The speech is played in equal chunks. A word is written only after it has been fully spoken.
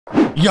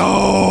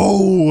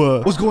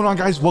Yo, what's going on,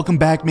 guys? Welcome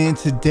back, man.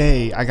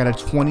 Today I got a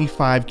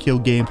 25 kill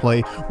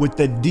gameplay with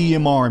the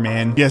DMR,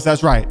 man. Yes,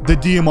 that's right, the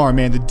DMR,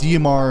 man. The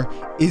DMR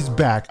is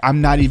back.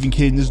 I'm not even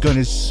kidding. This gun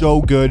is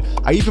so good.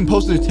 I even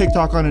posted a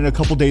TikTok on it a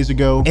couple days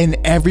ago, and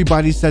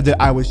everybody said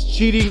that I was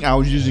cheating. I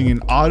was using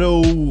an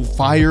auto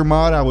fire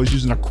mod. I was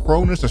using a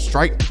Cronus, a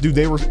strike. Dude,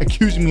 they were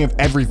accusing me of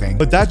everything,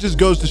 but that just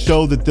goes to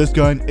show that this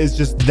gun is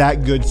just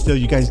that good still.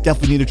 You guys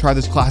definitely need to try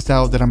this class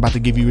out that I'm about to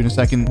give you in a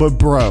second. But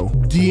bro,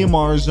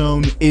 DMR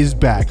zone is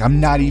back. I'm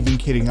not even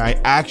kidding. I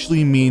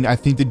actually mean, I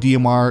think the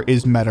DMR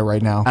is meta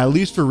right now, at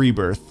least for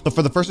Rebirth. So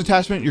for the first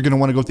attachment, you're going to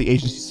want to go with the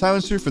agency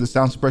silencer. For the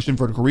sound suppression,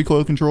 vertical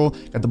recoil control,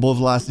 got the bullet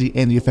velocity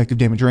and the effective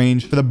damage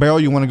range. For the barrel,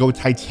 you want to go with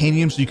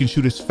titanium so you can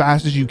shoot as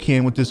fast as you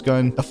can with this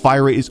gun. The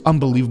fire rate is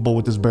unbelievable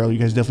with this barrel. You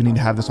guys definitely need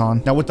to have this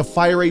on. Now with the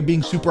fire rate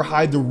being super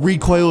high, the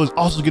recoil is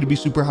also going to be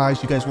super high,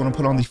 so you guys want to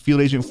put on the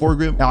field agent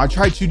foregrip. Now I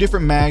tried two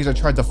different mags. I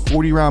tried the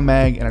 40 round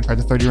mag and I tried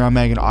the 30 round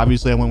mag, and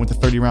obviously I went with the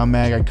 30 round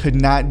mag. I could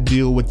not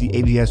deal with the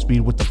ADS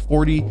speed with the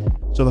 40,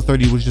 so the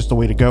 30 was just the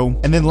way to go.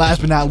 And then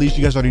last but not least,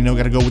 you guys already know,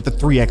 got to go with the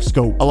 3x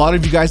scope. A lot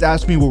of you guys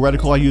asked me what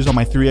reticle I use on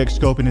my 3x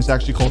scope, and it's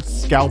actually called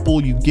Scalpel.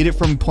 You get it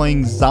from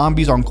playing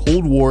zombies on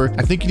Cold War.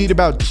 I think you need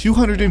about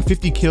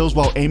 250 kills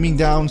while aiming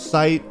down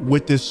sight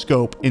with this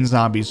scope in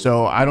zombies.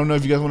 So I don't know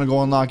if you guys want to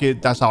go unlock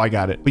it. That's how I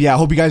got it. But yeah, I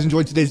hope you guys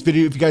enjoyed today's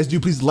video. If you guys do,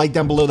 please like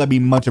down below. That'd be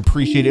much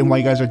appreciated. And while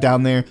you guys are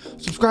down there,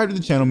 subscribe to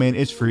the channel, man.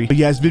 It's free. But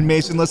yeah, it's been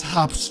Mason. Let's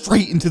hop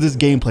straight into this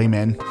gameplay,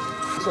 man. I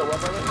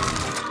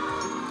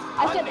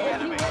said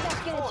if you wear that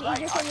skin, it's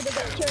easier for you to get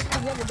killed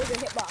because you have a bigger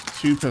hitbox.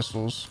 2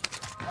 pistols.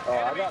 Oh,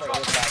 I got a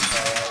hitbox,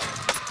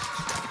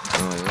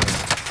 alright.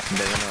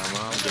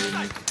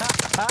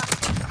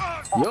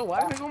 Yo,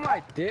 why did it go on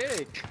my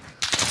dick?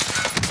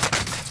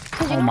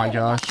 Oh my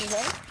gosh.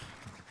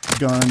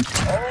 Guns.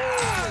 Oh,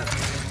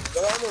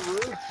 they're on the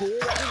roof,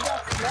 dude. I just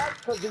got smacked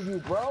because of you,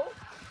 bro.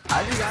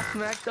 I just got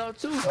smacked out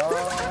too.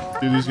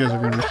 Dude, these guys are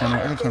gonna be funny.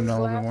 I'm gonna turn them down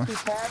a little bit more.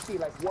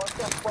 Like, what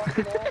the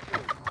fucking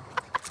happened?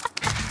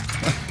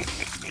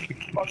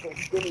 Fucking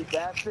skinny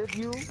bastard,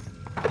 you.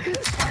 Hey,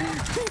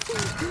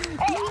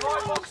 you know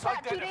what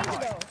shot 2 days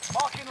ago?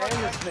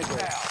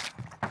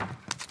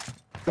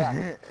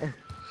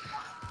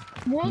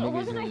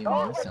 Wasn't I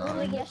filming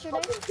like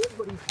yesterday?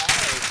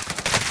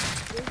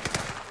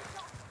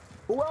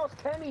 Who else?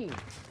 Kenny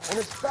and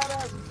his fat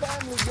ass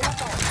family.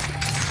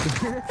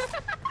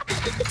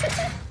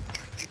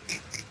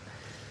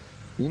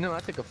 You know, I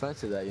take offense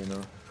to that, you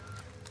know.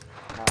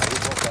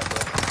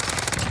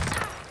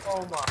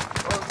 Oh my.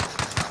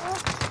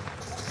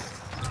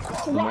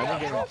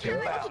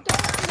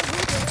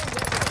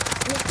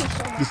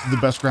 This is the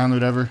best ground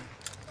loot ever.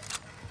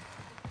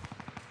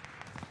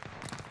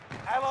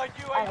 Allied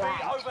UAV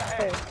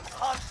overhead.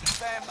 Hunt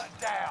them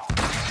down.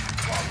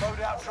 Got a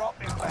loadout drop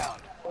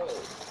inbound.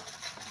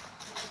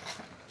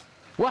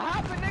 What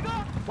happened,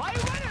 nigga? Why you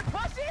running,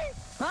 pussy?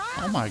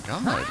 Huh? Oh my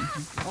god.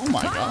 Oh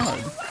my god.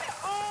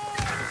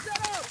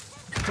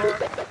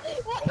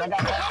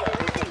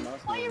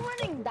 Why are you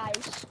running,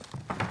 Dice?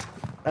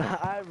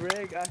 I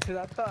rigged, cause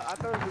I thought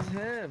it was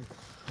him.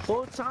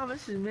 Whole time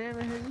this is man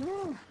in his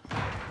room.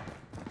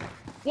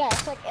 Yeah,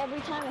 it's like every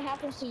time it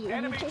happens to you,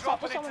 you chase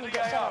after someone and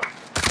get shot.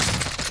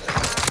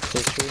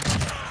 That's true.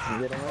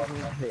 They don't like me.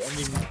 They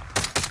envy me.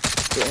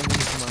 They envy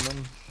me for my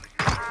money.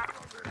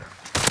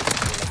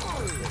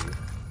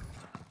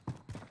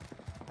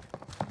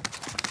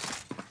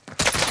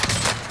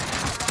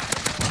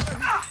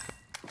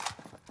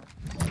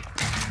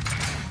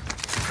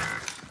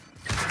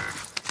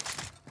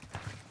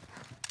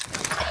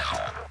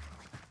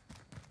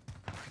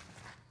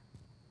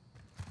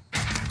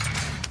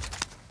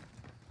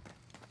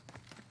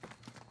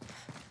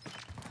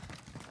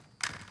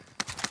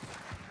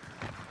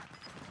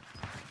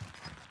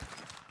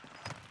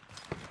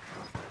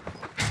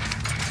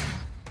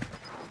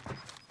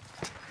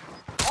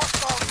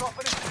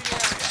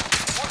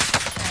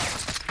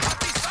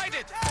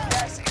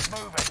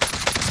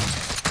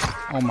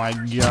 Oh my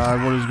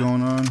god, what is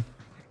going on?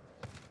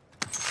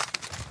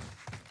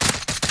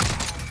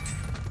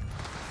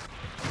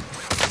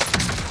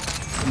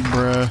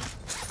 Bruh.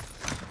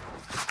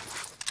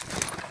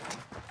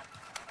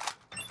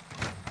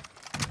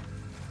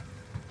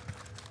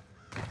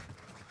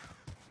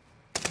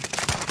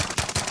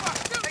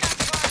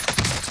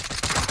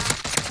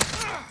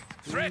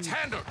 Threat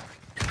handled.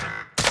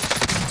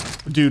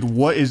 Dude,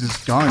 what is this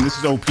gun? This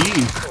is OP.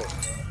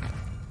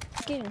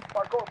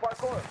 Parkour.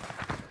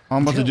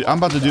 I'm about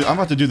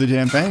to do the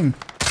damn thing.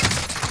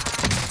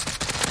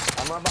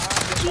 I'm right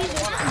behind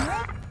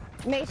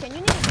you. Mason, you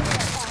need to do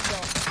that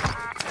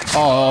fast,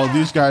 Oh,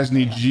 these guys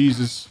need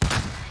Jesus.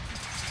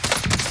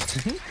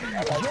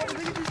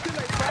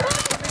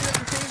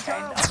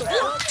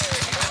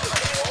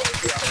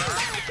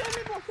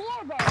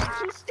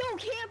 She's still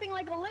camping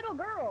like a little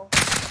girl.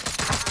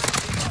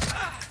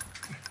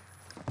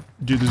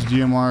 Dude, this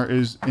DMR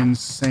is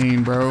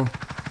insane, bro.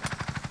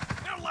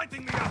 They're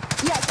lighting me up.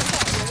 Yeah, it's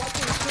okay. You're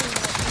watching the screen.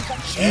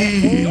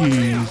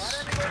 Jeez.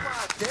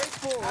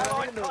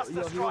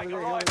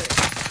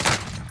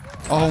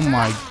 Oh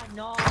my.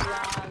 No,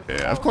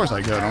 Yeah, of course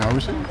I got him. Are we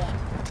serious?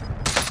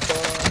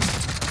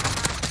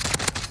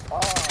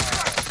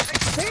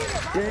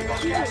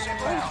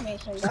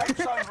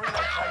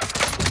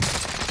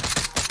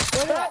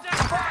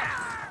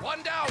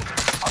 One down.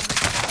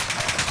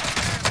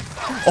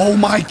 Oh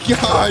my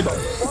god,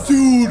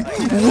 dude,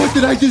 what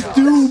did I just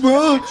do,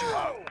 bro?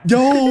 Yo,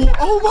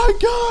 oh my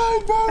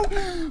god,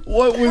 bro.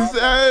 What was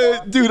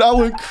that? Dude, I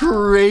went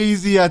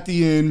crazy at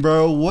the end,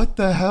 bro. What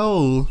the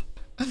hell?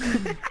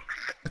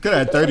 I could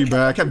have had 30,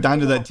 bro. I kept dying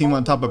to that team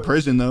on top of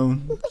prison, though.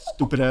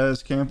 Stupid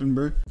ass camping,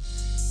 bro.